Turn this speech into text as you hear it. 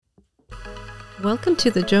Welcome to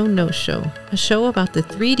the Joe No Show, a show about the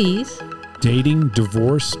 3Ds. Dating,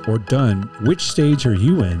 divorce, or done, which stage are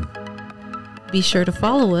you in? Be sure to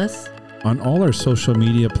follow us On all our social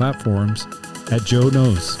media platforms at Joe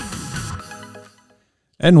Knows.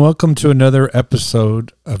 And welcome to another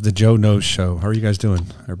episode of the Joe Knows Show. How are you guys doing?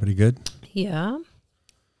 Everybody good? Yeah.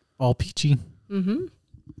 All peachy. Mm-hmm.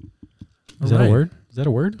 Is that a word? Is that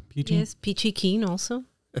a word? Peachy? Yes, peachy keen also.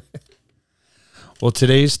 Well,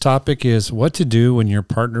 today's topic is what to do when your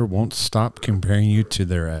partner won't stop comparing you to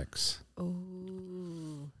their ex.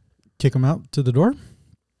 Oh. Kick them out to the door?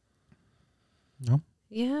 No?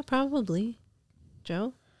 Yeah, probably.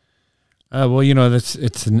 Joe? Well, you know, it's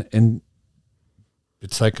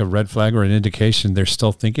like a red flag or an indication they're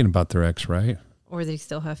still thinking about their ex, right? Or they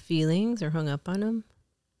still have feelings or hung up on them.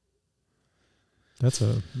 That's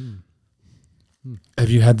a...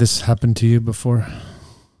 Have you had this happen to you before?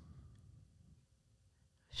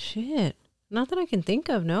 Shit. Not that I can think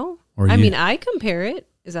of, no. Or I you- mean, I compare it.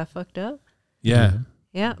 Is that fucked up? Yeah.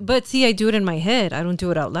 Yeah. But see, I do it in my head. I don't do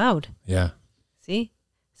it out loud. Yeah. See?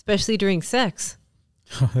 Especially during sex.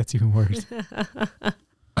 Oh, that's even worse.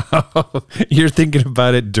 You're thinking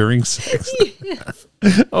about it during sex. Yes.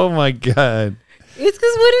 Oh my God. It's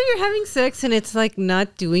because what if you're having sex and it's like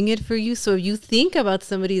not doing it for you? So if you think about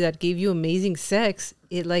somebody that gave you amazing sex,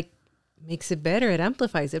 it like makes it better. It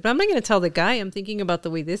amplifies it. But I'm not going to tell the guy I'm thinking about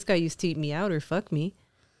the way this guy used to eat me out or fuck me.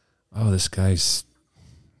 Oh, this guy's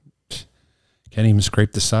can't even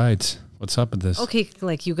scrape the sides. What's up with this? Okay,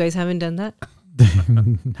 like you guys haven't done that?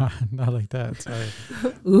 not like that. Sorry.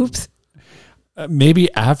 Oops.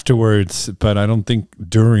 Maybe afterwards, but I don't think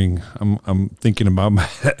during. I'm thinking about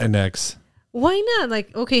an ex. Why not?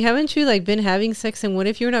 Like, okay, haven't you like been having sex and what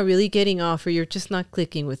if you're not really getting off or you're just not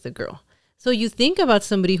clicking with the girl? So you think about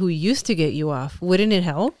somebody who used to get you off. Wouldn't it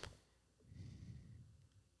help?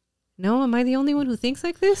 No, am I the only one who thinks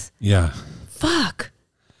like this? Yeah. Fuck.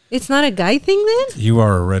 It's not a guy thing then? You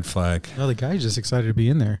are a red flag. No, the guy's just excited to be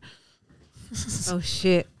in there. Oh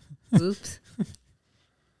shit. Oops.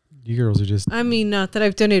 You girls are just... I mean, not that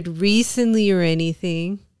I've done it recently or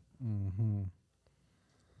anything. Mm-hmm.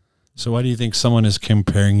 So why do you think someone is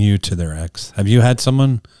comparing you to their ex? Have you had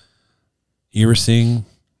someone you were seeing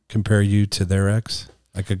compare you to their ex?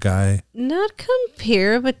 Like a guy? Not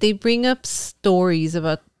compare, but they bring up stories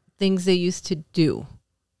about things they used to do.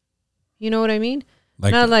 You know what I mean?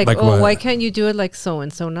 Not like oh, what? why can't you do it like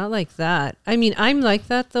so-and-so? Not like that. I mean, I'm like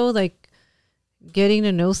that though, like getting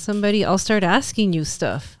to know somebody, I'll start asking you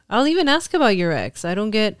stuff. I'll even ask about your ex. I don't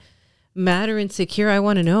get mad or insecure. I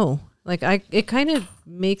want to know. Like it kind of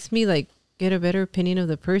makes me like get a better opinion of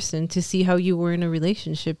the person to see how you were in a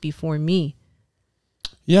relationship before me.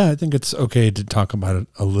 Yeah, I think it's okay to talk about it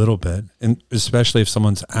a little bit, and especially if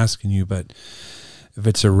someone's asking you. But if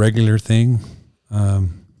it's a regular thing,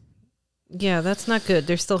 Yeah, that's not good.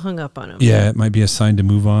 They're still hung up on him. yeah, it might be a sign to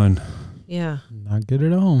move on. Yeah. Not good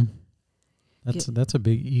at all. That's a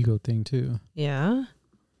big ego thing, too. Yeah.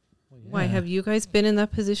 Why, have you guys been in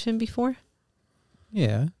that position before?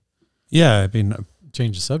 Yeah. Yeah, I mean,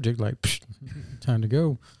 Change the subject, like, psh, time to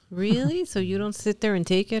go. Really? So you don't sit there and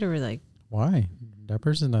take it or like, Why? That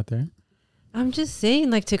person's not there. I'm just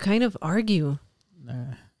saying like to kind of argue.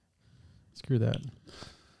 Nah. Screw that.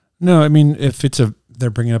 no, I mean, if they're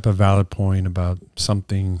bringing up a valid point about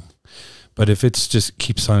something, but if it's just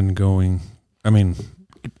keeps on going, I mean,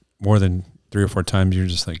 more than 3 or 4 times, you're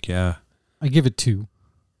just like, yeah, I give it 2.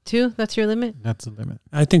 2? That's your limit? That's the limit.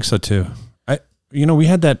 I think so too. We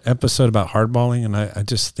had that episode about hardballing, and I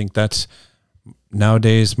just think that's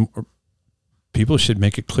nowadays people should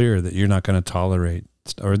make it clear that you're not going to tolerate,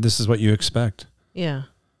 or this is what you expect. Yeah.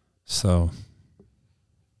 So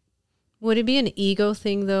Would it be an ego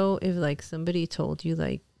thing though if like somebody told you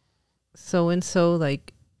like so and so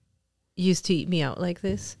like used to eat me out like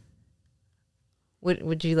this?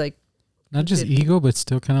 Would you like Not just ego, but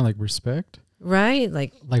still kind of like respect. right?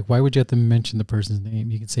 Like Like, why would you have to mention the person's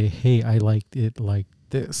name? You can say, hey, I liked it like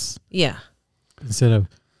this. yeah. Instead of,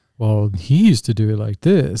 well, he used to do it like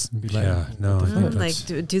this. And be like, Yeah, no, I think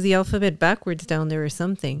Like do the alphabet backwards down there or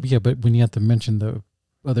something. Yeah, but when you have to mention the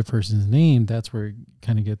other person's name, that's where it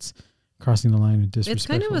kind of gets crossing the line of disrespectful. It's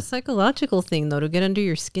kind of a psychological thing though to get under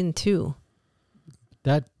your skin too.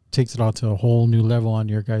 That takes it all to a whole new level on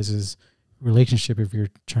your guys' relationship if you're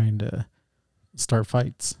trying to start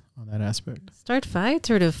fights on that aspect. Start fights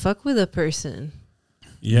or to fuck with a person.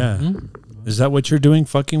 yeah. Mm-hmm. Is that what you're doing?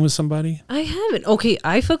 Fucking with somebody? I haven't. Okay,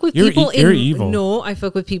 I fuck with You're people you're in evil. No, I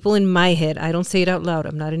fuck with people in my head. I don't say it out loud.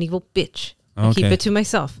 I'm not an evil bitch. I keep Okay. it to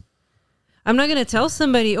myself. I'm not going to tell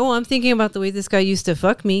somebody, "Oh, I'm thinking about the way this guy used to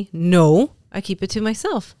fuck me." No, I keep it to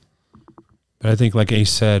myself. But I think, like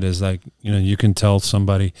Ace said, is like, you can tell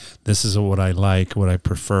somebody this is what I like, what I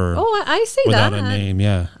prefer. Oh, I say without that. a name,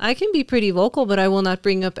 yeah. I can be pretty vocal, but I will not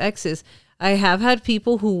bring up exes. I have had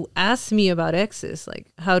people who ask me about exes, like,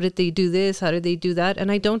 how did they do this? How did they do that?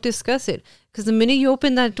 And I don't discuss it. Because the minute you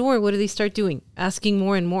open that door, what do they start doing? Asking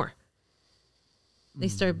more and more. They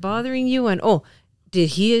start bothering you and, oh, did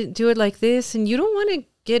he do it like this? And you don't want to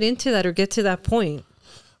get into that or get to that point.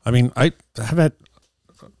 I mean, I have had,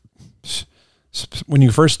 when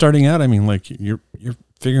you're first starting out, I mean, like you're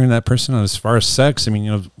figuring that person out as far as sex. I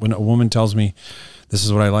mean, when a woman tells me this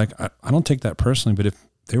is what I like, I don't take that personally. But if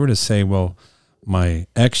they were to say, well, my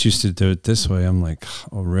ex used to do it this way, I'm like,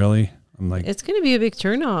 oh, really? I'm like, it's going to be a big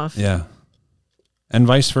turnoff. Yeah. And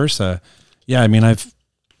vice versa. Yeah. I mean,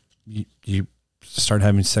 you start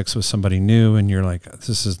having sex with somebody new and you're like,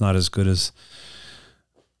 this is not as good as,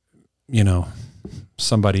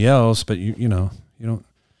 somebody else, but you don't.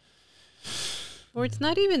 Or it's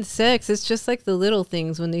not even sex. It's just like the little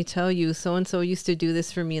things when they tell you so-and-so used to do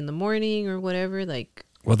this for me in the morning or whatever. Like,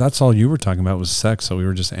 well, that's all you were talking about was sex. So we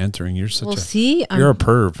were just answering. You're such you're a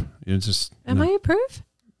perv. You're just. Am I a perv?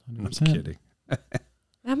 I'm kidding.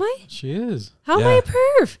 Am I? She is. How am I a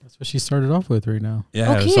perv? That's what she started off with right now.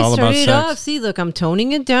 Yeah, okay, it's all about sex. off. See, look, I'm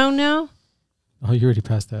toning it down now. Oh, you already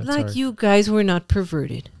passed that. Like Sorry. you guys were not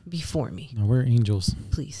perverted before me. No, we're angels.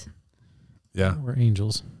 Please. Yeah. We're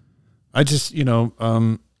angels. I just,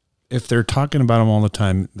 if they're talking about them all the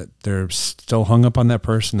time, that they're still hung up on that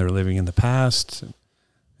person, they're living in the past,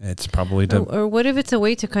 it's probably done. Or what if it's a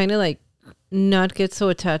way to kind of like not get so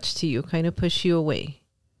attached to you, kind of push you away?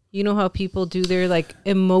 You know how people do their like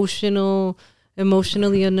emotionally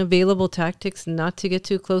unavailable tactics not to get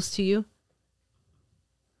too close to you?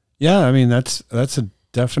 Yeah, I mean, that's a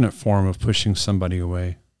definite form of pushing somebody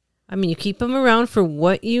away. I mean, you keep them around for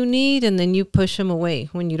what you need and then you push them away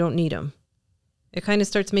when you don't need them. It kind of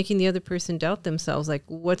starts making the other person doubt themselves. Like,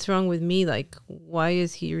 what's wrong with me? Like, why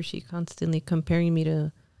is he or she constantly comparing me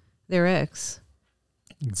to their ex?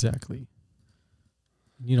 Exactly.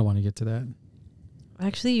 You don't want to get to that.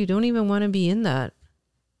 Actually, you don't even want to be in that.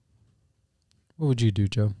 What would you do,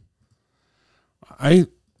 Joe? I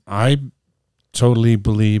totally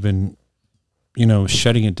believe in,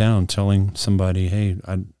 shutting it down, telling somebody, hey,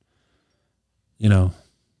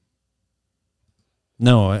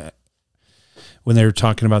 when they're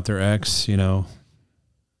talking about their ex,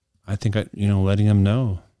 I think, letting them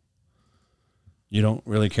know you don't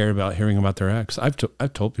really care about hearing about their ex. I've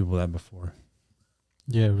told people that before.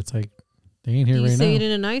 Yeah, it's like, they ain't here right now. Do you say it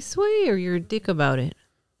in a nice way or you're a dick about it?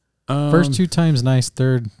 First 2 times nice,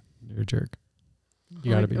 third, you're a jerk.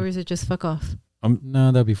 You gotta be. Or is it just fuck off?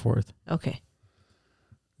 No, that'll be 4th. Okay.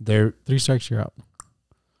 3 strikes, you're out.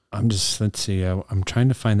 Let's see. I'm trying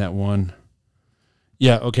to find that one.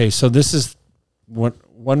 Yeah. Okay. So this is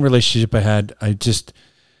one relationship I had. I just,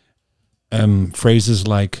 phrases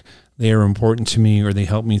like they are important to me or they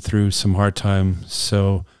help me through some hard time.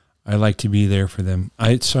 So I like to be there for them.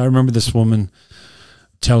 So I remember this woman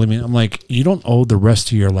telling me, I'm like, you don't owe the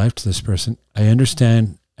rest of your life to this person. I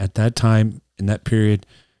understand at that time in that period,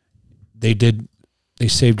 they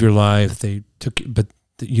saved your life. They took it, but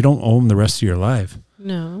you don't owe them the rest of your life.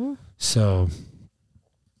 No. So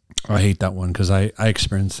I hate that one because I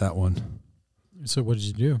experienced that one. So what did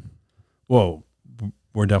you do? Whoa,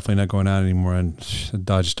 we're definitely not going out anymore and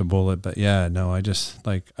dodged a bullet. But yeah, no, I just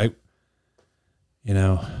like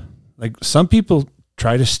some people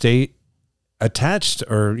try to stay attached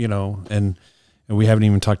or, and we haven't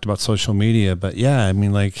even talked about social media, but yeah,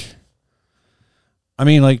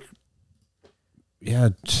 yeah,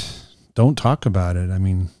 don't talk about it. I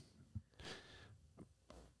mean,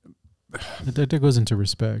 that goes into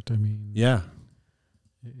respect. I mean, yeah,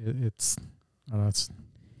 that's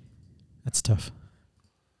tough.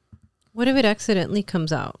 What if it accidentally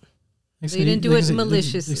comes out? They didn't do it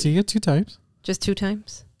maliciously. So you get 2 times. Just 2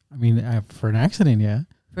 times? I mean, for an accident, yeah.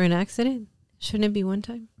 For an accident? Shouldn't it be 1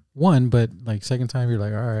 time? 1, but like 2nd time, you're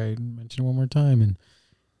like, all right, mention it 1 more time. And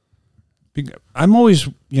I'm always,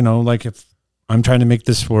 like if I'm trying to make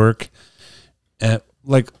this work,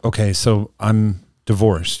 okay, so I'm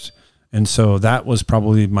divorced. And so that was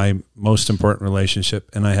probably my most important relationship.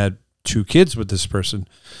 And I had 2 kids with this person.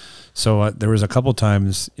 So there was a couple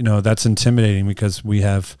times, that's intimidating because we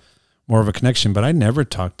have more of a connection, but I never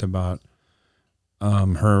talked about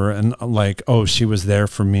her and like, oh, she was there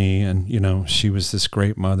for me and, she was this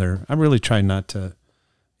great mother. I'm really trying not to,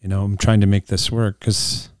 I'm trying to make this work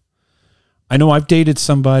because I know I've dated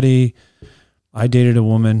somebody. I dated a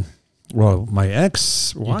woman. Well, my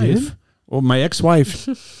ex-wife. Well, my ex-wife,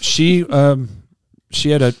 she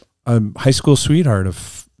had a high school sweetheart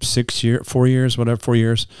of 4 years, whatever, 4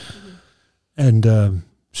 years. And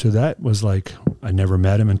so that was like, I never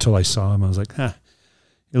met him until I saw him. I was like,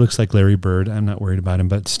 he looks like Larry Bird. I'm not worried about him,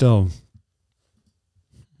 but still,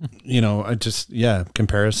 I just,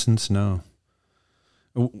 comparisons, no.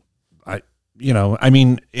 I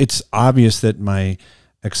mean, it's obvious that my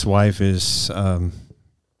ex-wife is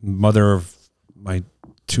mother of my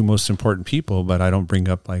two most important people, but I don't bring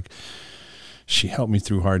up like she helped me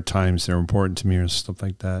through hard times. They're important to me or stuff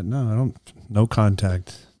like that. No, I don't. No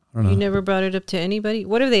contact. I don't know. You never brought it up to anybody?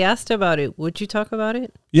 What if they asked about it? Would you talk about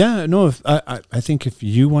it? Yeah, no. If I think if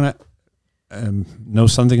you want to know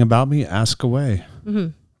something about me, ask away. Mm-hmm.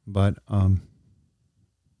 But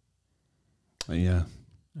yeah,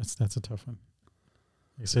 that's a tough one.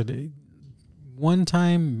 Like I said, one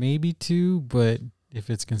time, maybe two, but if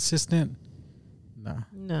it's consistent,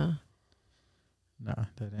 no. That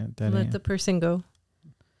Let ain't. the person go.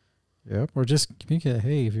 Yep, or just communicate.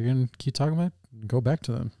 Hey, if you're gonna keep talking about it, go back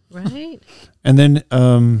to them. Right. and then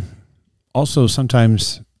also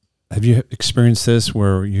sometimes, have you experienced this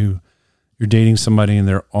where you're dating somebody and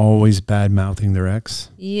they're always bad mouthing their ex?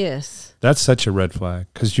 Yes. That's such a red flag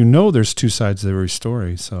because there's two sides of every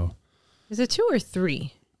story. So Is it 2 or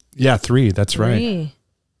 3? yeah, 3. That's right. 3.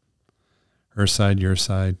 Her side, your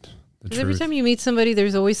side. The Because every truth. time you meet somebody,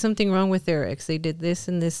 there's always something wrong with their ex. They did this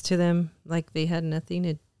and this to them. Like they had nothing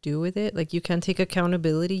to do with it. Like you can't take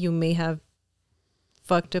accountability. You may have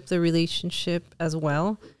fucked up the relationship as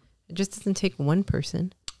well. It just doesn't take one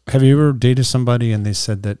person. Have you ever dated somebody and they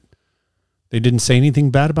said that they didn't say anything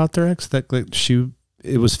bad about their ex? That like,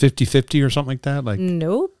 it was 50-50 or something like that? Like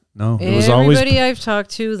Nope. no, it was always. Everybody I've talked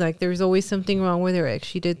to, like there's always something wrong with her ex.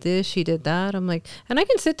 She did this, she did that. I'm like, and I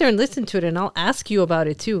can sit there and listen to it and I'll ask you about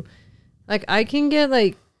it too. Like I can get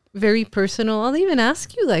like very personal. I'll even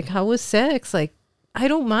ask you like, how was sex? Like I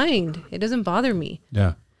don't mind. It doesn't bother me.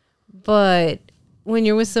 Yeah. But when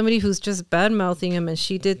you're with somebody who's just bad mouthing him and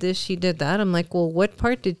she did this, she did that, I'm like, well, what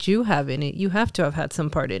part did you have in it? You have to have had some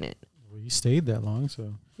part in it. Well, you stayed that long,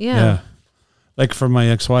 so Yeah. Like for my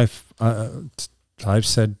ex-wife, I've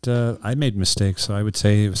said I made mistakes. So I would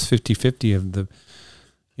say it was 50-50 of the,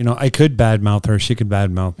 I could badmouth her. She could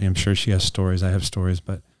badmouth me. I'm sure she has stories. I have stories.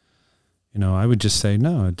 But, I would just say,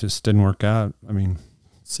 no, it just didn't work out. I mean.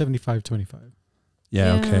 75-25.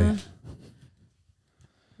 Yeah, okay.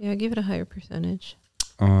 Yeah, give it a higher percentage.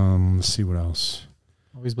 Let's see what else.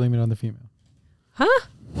 Always blame it on the female. Huh?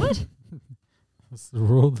 What? That's the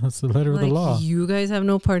rule. That's the letter of the law. You guys have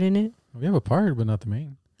no part in it? We have a part, but not the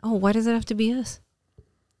main. Oh, why does it have to be us?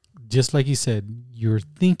 Just like you said, you were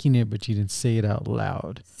thinking it, but you didn't say it out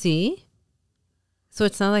loud. See? So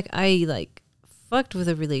it's not like I fucked with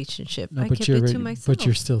a relationship. No, I but kept you're it to already- myself. But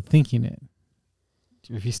you're still thinking it.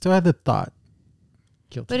 If you still had the thought,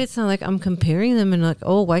 guilty. But it's not like I'm comparing them and like,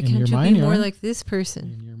 oh, why In can't your you mind, be you more are. like this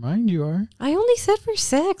person? In your mind, you are. I only said for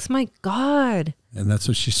sex. My God. And that's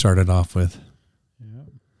what she started off with. Yeah.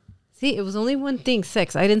 See, it was only one thing,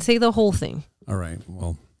 sex. I didn't say the whole thing. All right.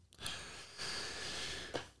 Well,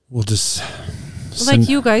 we'll just. Like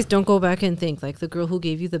you guys don't go back and think like the girl who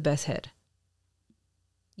gave you the best head.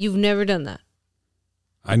 You've never done that.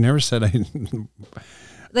 I never said I.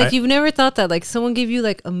 Like you've never thought that like someone gave you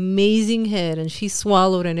like amazing head and she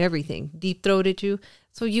swallowed and everything, deep throated you.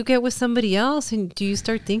 So you get with somebody else and do you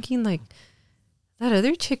start thinking like that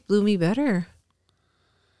other chick blew me better?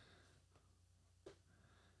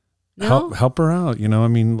 No? Help her out. I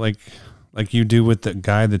mean, like you do with the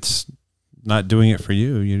guy that's not doing it for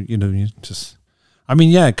you. You just. I mean,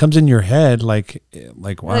 yeah, it comes in your head like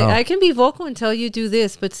wow. Like I can be vocal and tell you do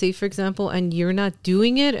this, but say for example, and you're not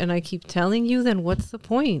doing it, and I keep telling you, then what's the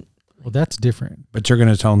point? Well, that's different. But you're going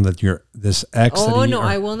to tell him that you're this ex. Oh no,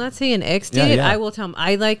 I will not say an ex did Yeah, it. yeah. I will tell him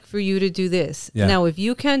I like for you to do this. Yeah. Now, if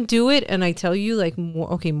you can't do it, and I tell you like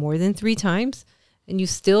more than 3 times, and you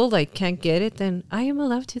still like can't get it, then I am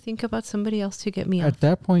allowed to think about somebody else to get me off. At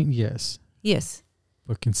that point, yes. Yes.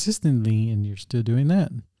 But consistently, and you're still doing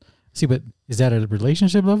that. See, but is that at a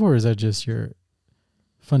relationship level or is that just your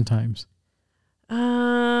fun times?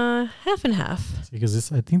 Half and half. Because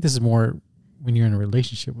I think this is more when you're in a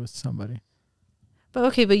relationship with somebody. But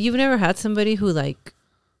okay, but you've never had somebody who like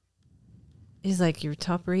is like your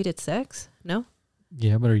top rated sex? No?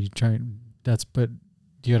 Yeah, but are you trying? But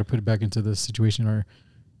you got to put it back into the situation or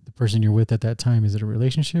the person you're with at that time. Is it a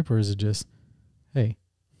relationship or is it just, hey?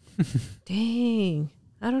 Dang.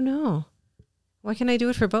 I don't know. Why can't I do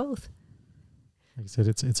it for both? Like I said,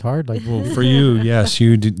 it's hard. Like, Well, for you, yes,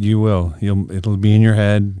 you will. It'll be in your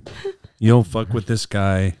head. You'll fuck with this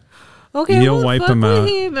guy. Okay, You'll we'll wipe fuck him with out.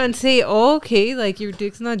 him and say, oh, okay, like your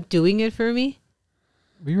dick's not doing it for me.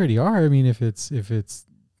 we already are. I mean, if it's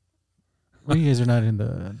Well, you guys are not in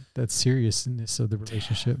that seriousness of the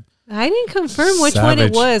relationship. I didn't confirm which one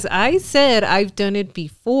it was. I said I've done it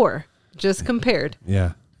before, just compared.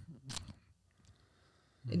 Yeah.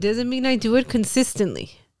 It doesn't mean I do it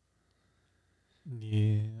consistently.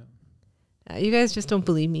 Yeah. You guys just don't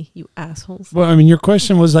believe me, you assholes. Well, I mean, your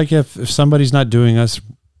question was like if somebody's not doing us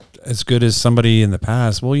as good as somebody in the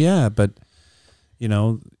past. Well, yeah, but you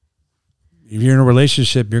know, if you're in a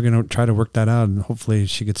relationship, you're going to try to work that out, and hopefully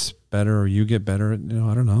she gets better or you get better. You know,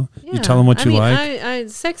 I don't know. Yeah. You tell them what you like.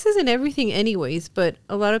 Sex isn't everything anyways, but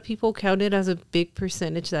a lot of people count it as a big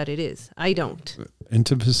percentage that it is. I don't.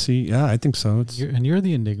 Intimacy, yeah, I think so. You're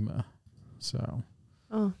the enigma. So.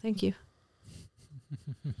 Oh, thank you.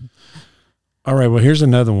 All right. Well, here's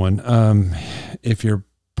another one. If your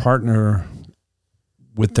partner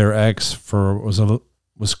with their ex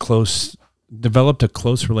was close, developed a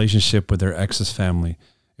close relationship with their ex's family,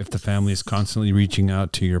 if the family is constantly reaching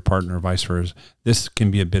out to your partner, vice versa, this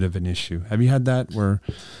can be a bit of an issue. Have you had that where,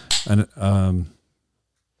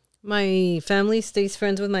 my family stays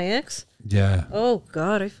friends with my ex? yeah. Oh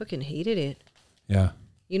God, I fucking hated it. Yeah.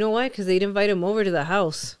 You know why? Because they'd invite him over to the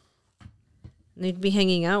house. And they'd be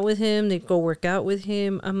hanging out with him. They'd go work out with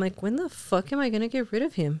him. I'm like, when the fuck am I going to get rid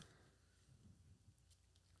of him?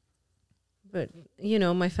 But, you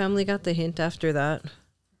know, my family got the hint after that.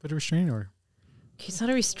 Put a restraining order. He's not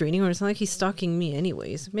a restraining order. It's not like he's stalking me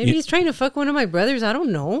anyways. Maybe he's trying to fuck one of my brothers. I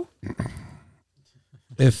don't know.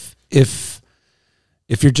 If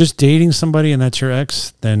you're just dating somebody and that's your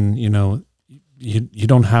ex, then, you know, you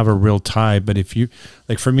don't have a real tie. But if you,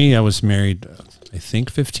 like for me, I was married, I think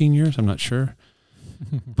 15 years. I'm not sure.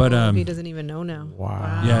 But he doesn't even know now.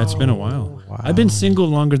 Wow. yeah, it's been a while. Wow. I've been single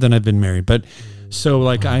longer than I've been married. But so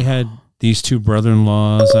like I had these two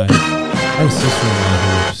brother-in-laws. I had a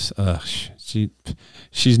sister-in-law who's,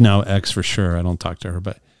 she's now ex for sure. I don't talk to her,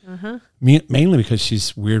 but mainly because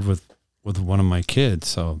she's weird with one of my kids.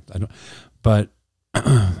 So I don't, but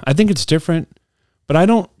I think it's different, but I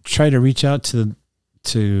don't try to reach out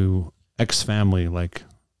to ex family, like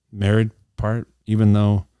married part, even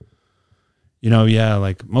though, you know, yeah,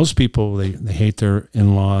 like most people, they hate their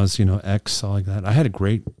in-laws, you know, ex, all like that. I had a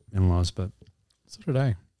great in-laws, but So did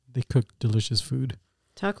I. They cooked delicious food.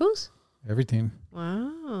 Tacos? Everything.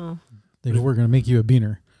 Wow. They were going to make you a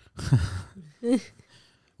beaner.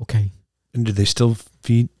 Okay. and did they still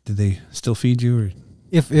feed you? Or?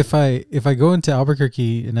 If I go into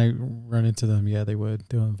Albuquerque and I run into them, yeah, they would.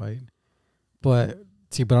 They'll invite. But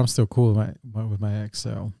I'm still cool with my ex,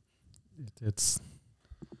 so it's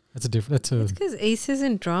a different. It's because Ace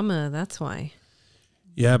isn't drama. That's why.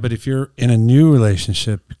 Yeah, but if you're in a new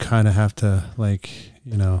relationship, you kind of have to, like,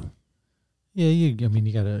 you know. Yeah, you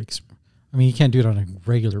gotta. You can't do it on a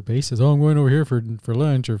regular basis. Oh, I'm going over here for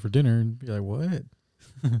lunch or for dinner, and be like, what?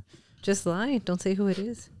 Just lie. Don't say who it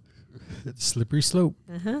is. It's slippery slope.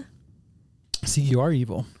 See, you are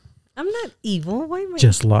evil. I'm not evil. Why am I?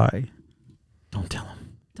 Just lie. Don't tell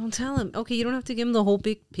him. Don't tell him. Okay, you don't have to give him the whole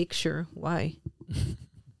big picture. Why?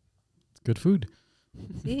 It's good food.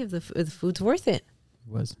 See, if the food's worth it.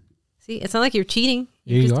 It was. See, it's not like you're cheating.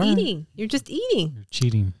 Yeah, You're you just are. eating. You're just eating. You're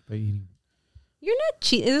cheating by eating. You're not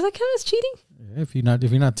cheating. Is that count as cheating? Yeah, if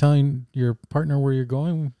you're not telling your partner where you're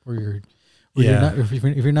going,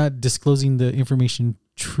 if you're not disclosing the information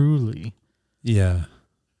truly. Yeah.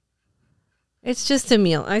 It's just a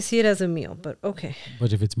meal. I see it as a meal, but okay.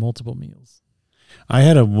 But if it's multiple meals. I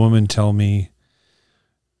had a woman tell me,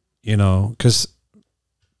 you know, because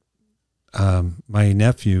my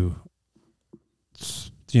nephew,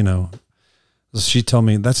 you know, she told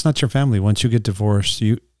me, that's not your family. Once you get divorced,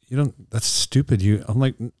 you don't, that's stupid. I'm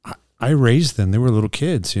like, I raised them. They were little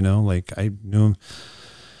kids, you know, like I knew them.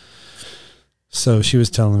 So she was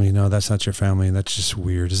telling me, no, that's not your family. And that's just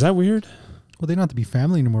weird. Is that weird? Well, they don't have to be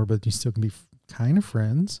family anymore, but you still can be kind of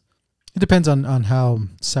friends. It depends on how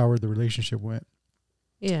sour the relationship went.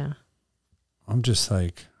 Yeah. I'm just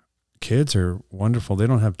like, kids are wonderful. They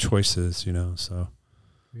don't have choices, you know, so.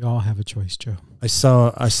 We all have a choice, Joe. I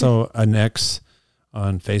saw an ex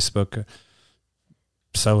on Facebook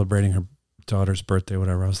celebrating her daughter's birthday,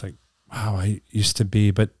 whatever. I was like, wow, I used to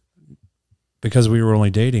be, but because we were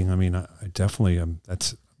only dating, I mean, I definitely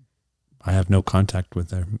I have no contact with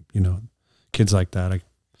them, you know, kids like that.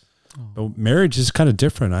 But marriage is kind of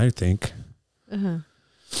different, I think.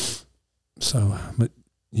 So, but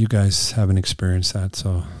you guys haven't experienced that,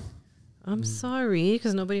 so. I'm sorry,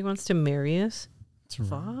 because nobody wants to marry us.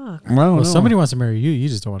 Fuck. Well, somebody wants to marry you. You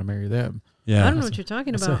just don't want to marry them. Yeah. I don't know what you're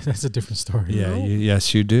talking about. That's a different story. Yeah. Nope.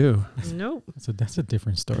 Yes, you do. Nope. That's a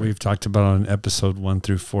different story. We've talked about on episode 1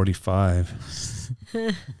 through 45.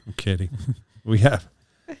 I'm kidding. We have.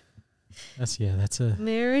 That's a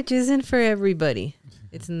Marriage isn't for everybody.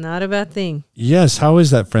 It's not a bad thing. Yes. How is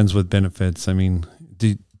that friends with benefits? I mean,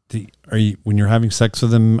 are you, when you're having sex with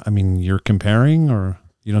them, I mean, you're comparing, or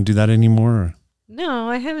you don't do that anymore? Or? No,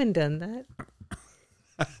 I haven't done that.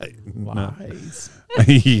 wise.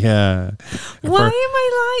 Yeah. Why am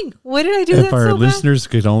I lying? What did I do If that our so listeners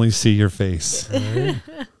could only see your face. Right?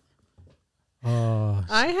 Oh, bad?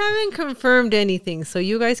 I haven't confirmed anything, so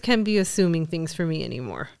you guys can't be assuming things for me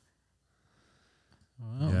anymore.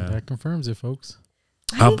 well, Yeah. that confirms it, folks.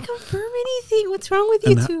 I didn't confirm anything. What's wrong with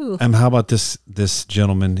you two? And how about this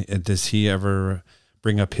gentleman? Does he ever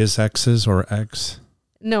bring up his exes or ex?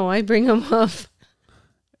 No, I bring them up.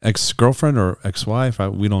 Ex-girlfriend or ex-wife?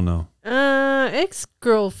 We don't know.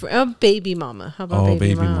 Ex-girlfriend, baby mama. How about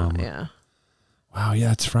baby mama? Yeah. Wow, yeah,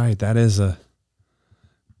 that's right. That is a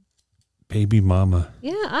baby mama.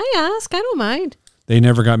 Yeah, I ask. I don't mind. They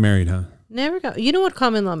never got married, huh? Never got. You know what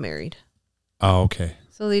common law married? Oh, okay.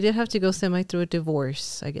 So they did have to go semi through a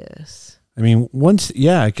divorce, I guess. I mean,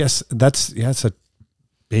 I guess it's a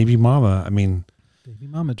baby mama. I mean, Baby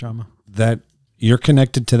mama drama. that you're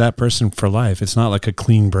connected to that person for life. It's not like a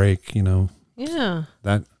clean break, you know. Yeah.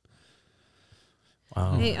 That.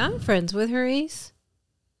 Wow. Hey, I'm friends with her, Ace.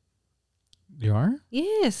 You are?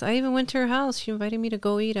 Yes, I even went to her house. She invited me to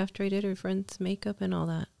go eat after I did her friend's makeup and all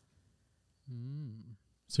that.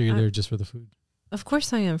 So you're there just for the food? Of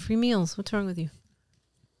course I am. Free meals. What's wrong with you?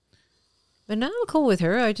 But now I'm cool with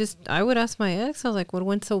her. I would ask my ex. I was like, what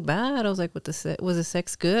went so bad? I was like, was the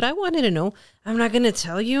sex good? I wanted to know. I'm not going to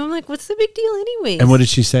tell you. I'm like, what's the big deal anyways? And what did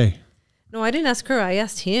she say? No, I didn't ask her. I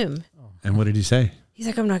asked him. And what did he say? He's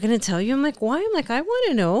like, I'm not going to tell you. I'm like, why? I'm like, I want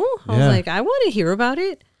to know. I Yeah. was like, I want to hear about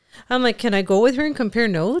it. I'm like, can I go with her and compare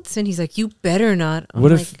notes? And he's like, you better not. I'm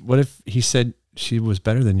What like, if he said she was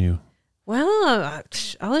better than you? well,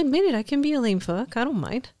 I'll admit it. I can be a lame fuck. I don't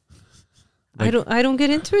mind. Like- I don't get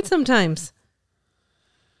into it sometimes.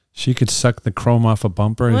 She could suck the chrome off a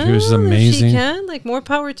bumper, and Well, she was if amazing. she can, like, more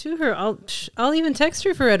power to her. I'll even text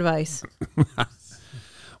her for advice.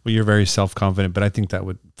 Well, you're very self-confident, but I think that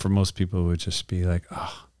would, for most people, it would just be like,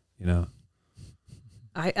 oh, you know.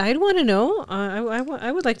 I'd want to know.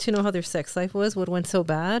 I would like to know how their sex life was. What went so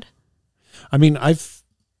bad? I mean, I've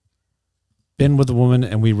been with a woman,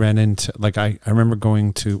 and we ran into, like, I remember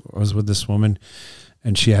I was with this woman,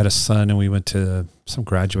 and she had a son, and we went to some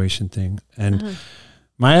graduation thing, and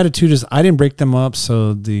my attitude is I didn't break them up.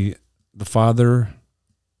 So the father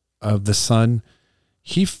of the son,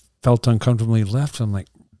 he felt uncomfortably left. I'm like,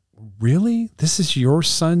 really? This is your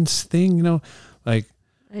son's thing, you know? Like,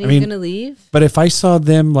 Are you gonna leave? but if I saw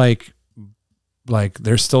them like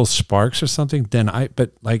there's still sparks or something, then I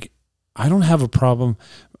don't have a problem.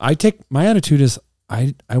 My attitude is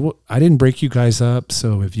I didn't break you guys up.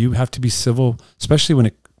 So if you have to be civil, especially when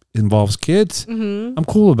it involves kids, I'm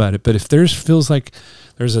cool about it. But if there's feels like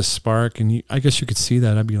there's a spark, and I guess you could see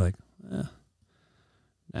that, I'd be like,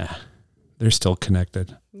 nah, they're still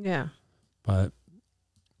connected. Yeah. But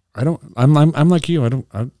I'm like you.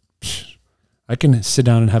 I can sit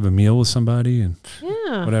down and have a meal with somebody and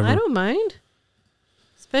Yeah. whatever. I don't mind.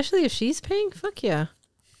 Especially if she's paying. Fuck yeah.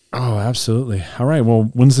 Oh, absolutely. All right. Well,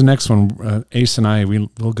 when's the next one? Ace and I,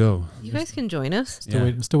 we'll go. You guys can join us.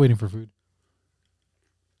 Still waiting for food.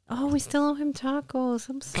 Oh, we still owe him tacos.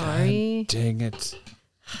 I'm sorry. God dang it.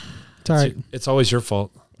 It's all right. It's always your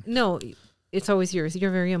fault. No, it's always yours.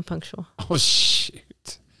 You're very unpunctual. Oh,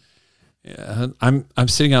 shoot. Yeah. I'm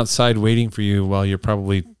sitting outside waiting for you while you're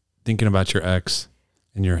probably thinking about your ex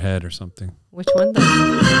in your head or something. Which one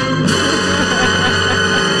then?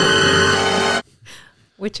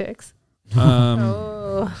 Which ex?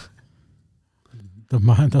 Oh. The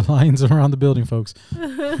lines around the building, folks.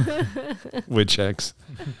 Which ex?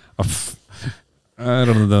 I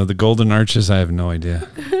don't know. The Golden Arches, I have no idea.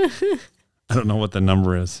 I don't know what the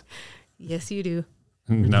number is. Yes, you do.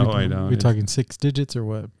 No, I don't. We're talking 6 digits or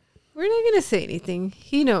what? We're not going to say anything.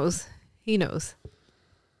 He knows. He knows.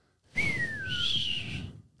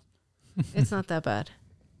 It's not that bad.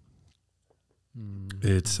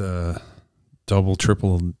 It's double,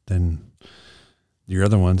 triple than your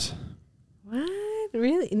other ones. What?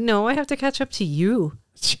 Really? No, I have to catch up to you.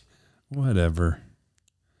 Whatever.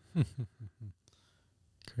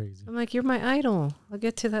 Crazy. I'm like, you're my idol. I'll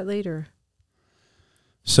get to that later.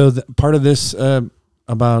 So part of this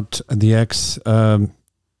about the ex,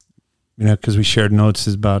 because we shared notes,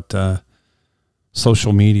 is about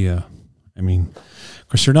social media. I mean, of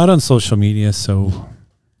course, you're not on social media, so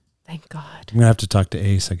Thank God. I'm gonna have to talk to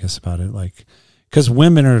Ace, I guess, about it. Like, because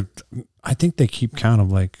women are, I think they keep count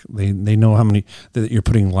of like they know how many that you're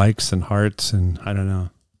putting likes and hearts, and I don't know.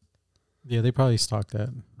 Yeah, they probably stock that.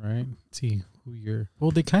 right? See who you're.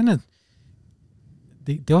 Well, they kind of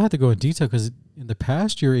they'll have to go in detail because in the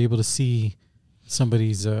past you're able to see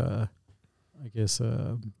somebody's I guess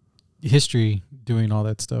history doing all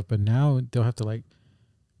that stuff, but now they'll have to like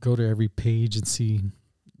go to every page and see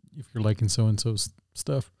if you're liking so and so's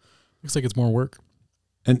stuff. Looks like it's more work.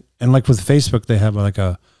 And like with Facebook, they have like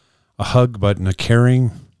a hug button, a caring,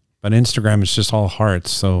 but Instagram is just all hearts.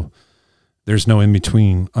 So there's no in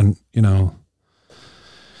between on, you know.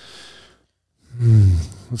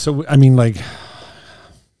 So, I mean, like,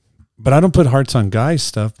 but I don't put hearts on guys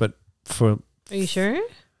stuff, but Are you sure?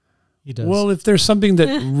 He does. well, if there's something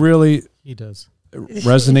that really he does.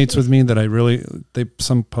 resonates with me that I really,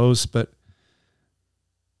 some posts, but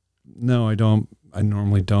no, I don't. I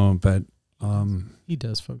normally don't, but, He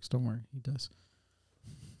does, folks. Don't worry. He does.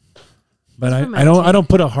 but It's I don't romantic.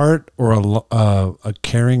 put a heart or a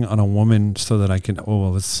caring on a woman so that I can, oh,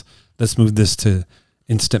 well, let's move this to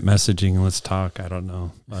instant messaging and let's talk. I don't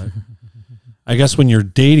know. But I guess when you're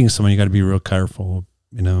dating someone, you got to be real careful,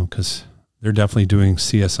 you know, because they're definitely doing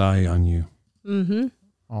CSI on you. Mm-hmm.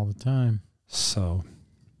 All the time. So,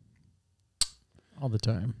 All the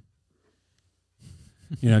time.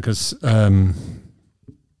 you know, because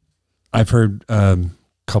I've heard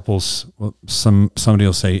couples, well, somebody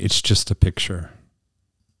will say it's just a picture.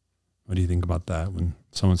 What do you think about that when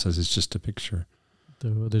someone says it's just a picture?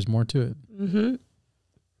 There's more to it. Mm-hmm.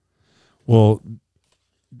 Well,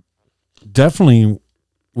 definitely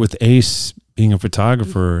with Ace being a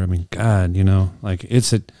photographer, I mean, God, you know, like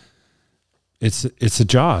it's a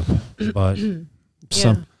job, but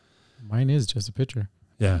some, Mine is just a picture.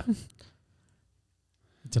 yeah.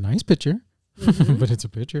 It's a nice picture, Mhm. but it's a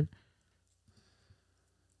picture.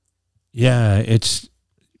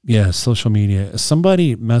 Yeah, social media.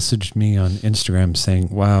 Somebody messaged me on Instagram saying,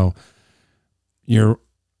 "Wow,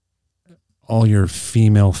 all your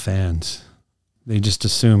female fans, they just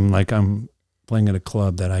assume like I'm playing at a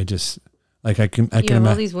club that I just like I can You have all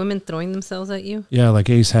imagine. these women throwing themselves at you. Yeah, like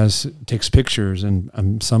Ace takes pictures, and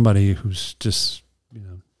I'm somebody who's just, you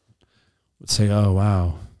know, would say, "Oh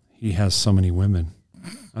wow, he has so many women."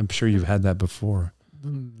 I'm sure you've had that before.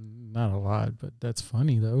 Not a lot, but that's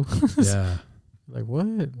funny though. Yeah. Like what?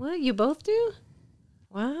 What, you both do?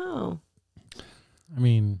 Wow. I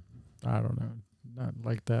mean, I don't know. Not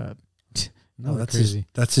like that. No, Not that's crazy.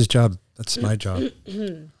 that's his job. That's my job.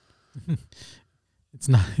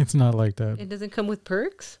 It's not like that. It doesn't come with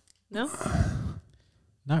perks? No?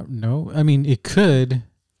 No. I mean, it could,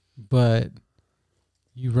 but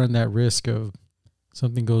you run that risk of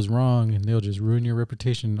something goes wrong and they'll just ruin your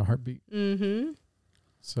reputation in a heartbeat. Mm-hmm.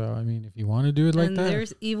 So, I mean, if you want to do it like And that,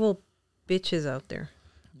 there's evil bitches out there.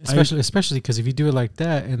 especially because if you do it like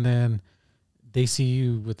that and then they see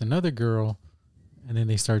you with another girl and then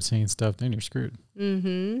they start saying stuff, then you're screwed.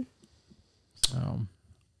 Mm-hmm.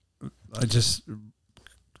 I just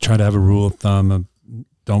try to have a rule of thumb of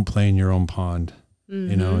don't play in your own pond.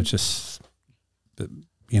 Mm-hmm. You know, it's just,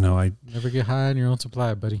 you know, Never get high on your own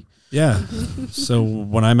supply, buddy. yeah. So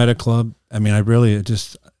when I'm at a club, I mean, I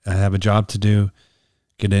have a job to do,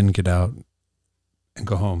 get in, get out, and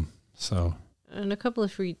go home. So And a couple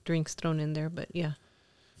of free drinks thrown in there, but yeah.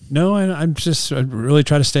 no, I really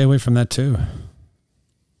try to stay away from that too.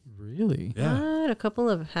 Really? Yeah. What? A couple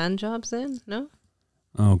of hand jobs then? No?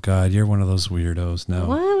 Oh God, you're one of those weirdos. No,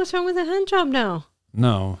 What? What's wrong with a hand job now?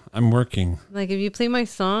 no, I'm working. Like, if you play my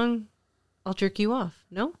song, I'll jerk you off.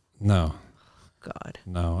 No? No, God.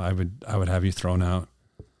 no, I would have you thrown out.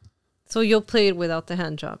 So you'll play it without the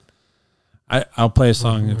hand job? I'll play a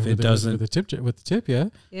song if With it the- doesn't, with the tip, yeah.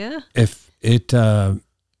 Yeah? if it, Or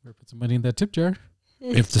put some money in that tip jar.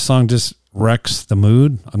 if the song just wrecks the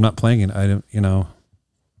mood, I'm not playing it. I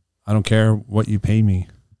don't care what you pay me.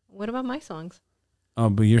 What about my songs? Oh,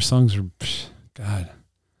 but your songs are, God.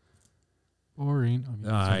 Boring.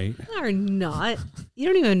 I They're not. You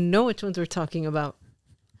don't even know which ones we're talking about.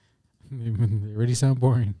 They already sound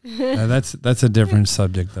boring. that's a different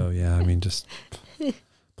subject though. Yeah, I mean, just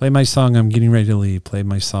play my song. I'm getting ready to leave. Play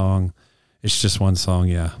my song. It's just one song.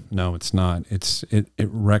 Yeah, no, it's not. It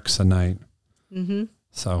wrecks a night. Mm-hmm.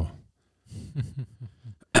 So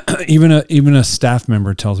even a staff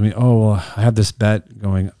member tells me, "Oh, well, I have this bet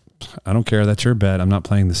going." I don't care. That's your bet. I'm not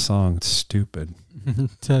playing this song. It's stupid.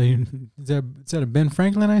 Tell you, is that a Ben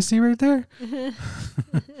Franklin I see right there?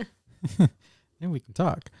 Then we can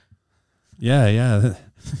talk. Yeah.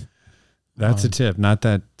 That's a tip, not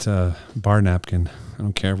that bar napkin. I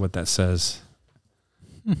don't care what that says.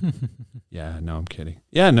 Yeah, no, I'm kidding.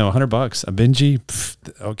 Yeah, no, $100. A Benji,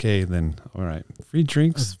 okay, then all right. Free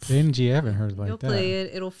drinks. Benji, I haven't heard like You'll that. play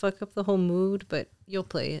it. It'll fuck up the whole mood, but you'll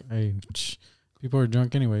play it. Hey, People are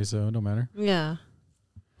drunk anyway, so it don't matter. Yeah.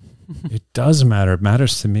 It does matter. It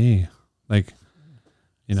matters to me. Like,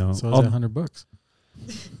 you know, So it's $100.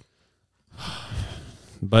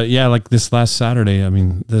 But yeah, like this last Saturday, I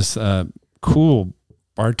mean, this cool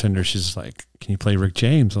bartender, she's like, "Can you play Rick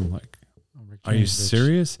James?" I'm like, "Are you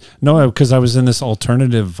serious?" No, because I was in this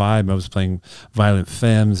alternative vibe. I was playing Violent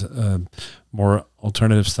Femmes, more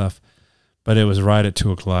alternative stuff, but it was right at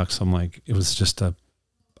 2:00. So I'm like, it was just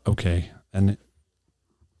okay.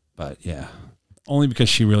 But yeah, only because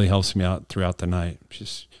she really helps me out throughout the night.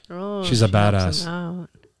 She's a she helps badass. him out.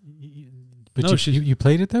 But No, you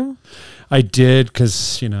played it though? I did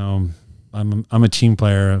because, you know, I'm a team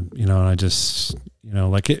player, you know, and I just, you know,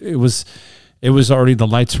 like it was already, the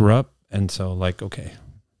lights were up. And so like, okay,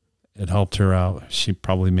 it helped her out. She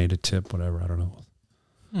probably made a tip, whatever. I don't know.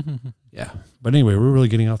 Yeah. But anyway, we're really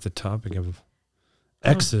getting off the topic of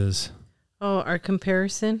exes. Oh, our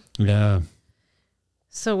comparison. Yeah.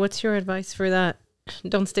 So what's your advice for that?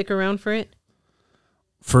 Don't stick around for it?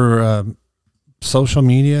 For social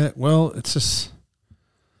media, well, it's just,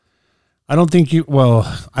 I don't think you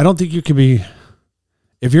could be,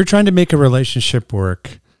 if you're trying to make a relationship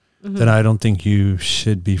work, then I don't think you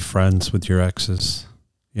should be friends with your exes.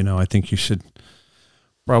 You know, I think you should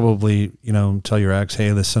probably, you know, tell your ex,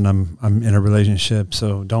 "Hey, listen, I'm in a relationship,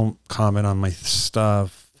 so don't comment on my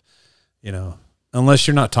stuff," you know, unless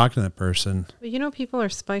you're not talking to that person. But you know, people are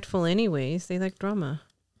spiteful anyways. They like drama.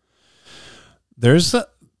 There's a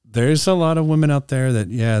lot of women out there that,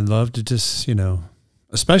 yeah, love to just, you know,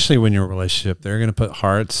 especially when you're in a relationship, they're going to put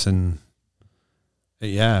hearts and,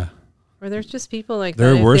 yeah. Or there's just people like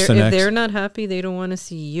They're that. worse than if ex. they're not happy, they don't want to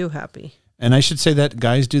see you happy. And I should say that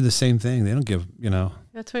guys do the same thing. They don't give, you know.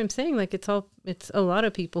 That's what I'm saying. Like it's a lot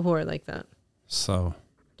of people who are like that. So.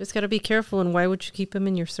 Just got to be careful. And why would you keep them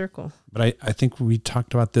in your circle? But I think we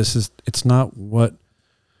talked about this, is it's not what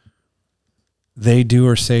they do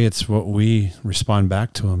or say, it's what we respond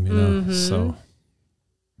back to them, you know. So.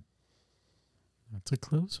 That's a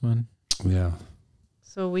close one. Yeah.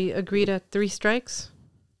 So we agreed at 3 strikes.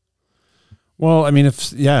 Well, I mean, you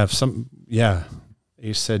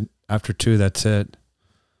said after 2, that's it.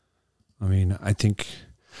 I mean, I think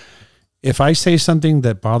if I say something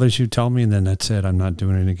that bothers you, tell me, and then that's it. I'm not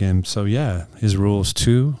doing it again. So yeah, his rule is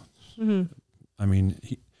 2. I mean,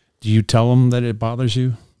 do you tell him that it bothers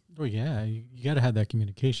you? Oh yeah, you got to have that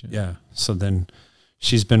communication. Yeah. So then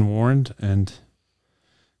she's been warned, and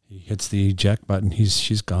he hits the eject button.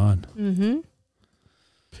 She's gone.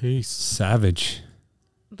 Peace. Savage.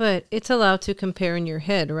 But it's allowed to compare in your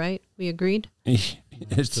head, right? We agreed?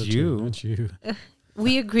 It's you. Not you.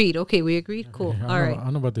 We agreed. Okay, we agreed. Cool. All right. I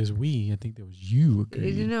don't know about this we. I think that was you.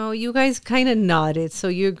 Agreed. You know, you guys kind of nodded, so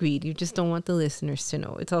you agreed. You just don't want the listeners to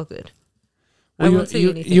know. It's all good. Well, I won't say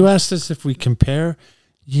anything. You asked us if we compare.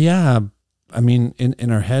 Yeah. I mean,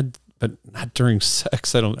 in our head, but not during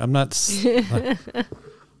sex. I'm not. Like,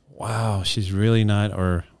 wow, she's really not,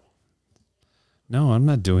 or no, I'm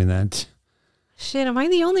not doing that. Shit, am I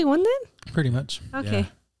the only one then? Pretty much. Okay. Yeah.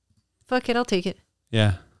 Fuck it, I'll take it.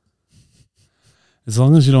 Yeah. As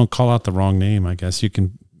long as you don't call out the wrong name, I guess you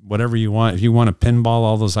can, whatever you want. If you want to pinball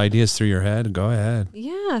all those ideas through your head, go ahead.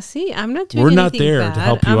 Yeah, see, I'm not doing We're not anything there bad. to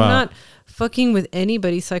help you I'm out. not fucking with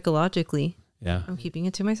anybody psychologically. Yeah. I'm keeping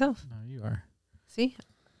it to myself. No, you are. See,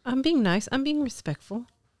 I'm being nice. I'm being respectful.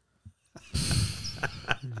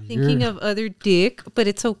 Thinking of other dick, but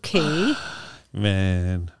it's okay.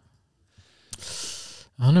 Man.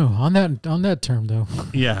 I don't know. On that term though.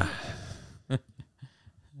 Yeah.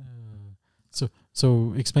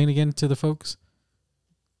 So explain again to the folks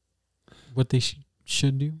what they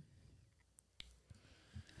should do.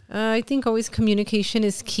 I think always communication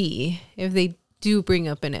is key if they do bring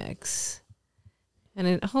up an ex. And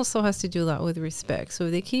it also has to do a lot with respect. So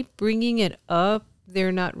if they keep bringing it up,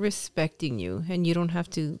 they're not respecting you. And you don't have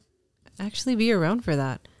to actually be around for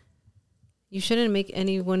that. You shouldn't make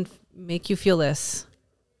anyone make you feel less.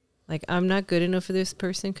 Like, I'm not good enough for this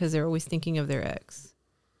person because they're always thinking of their ex.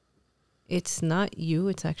 It's not you.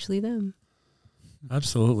 It's actually them.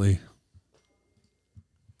 Absolutely.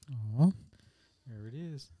 Oh, there it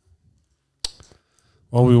is.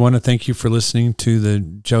 Well, we want to thank you for listening to the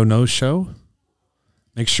Joe Knows Show.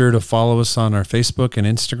 Make sure to follow us on our Facebook and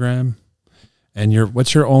Instagram. And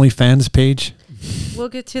what's your OnlyFans page? We'll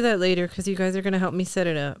get to that later because you guys are going to help me set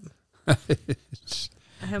it up. I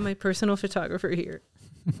have my personal photographer here.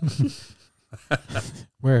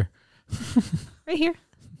 Where? Right here.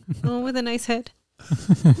 Oh, with a nice head.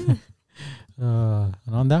 And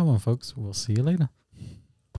on that one, folks, we'll see you later.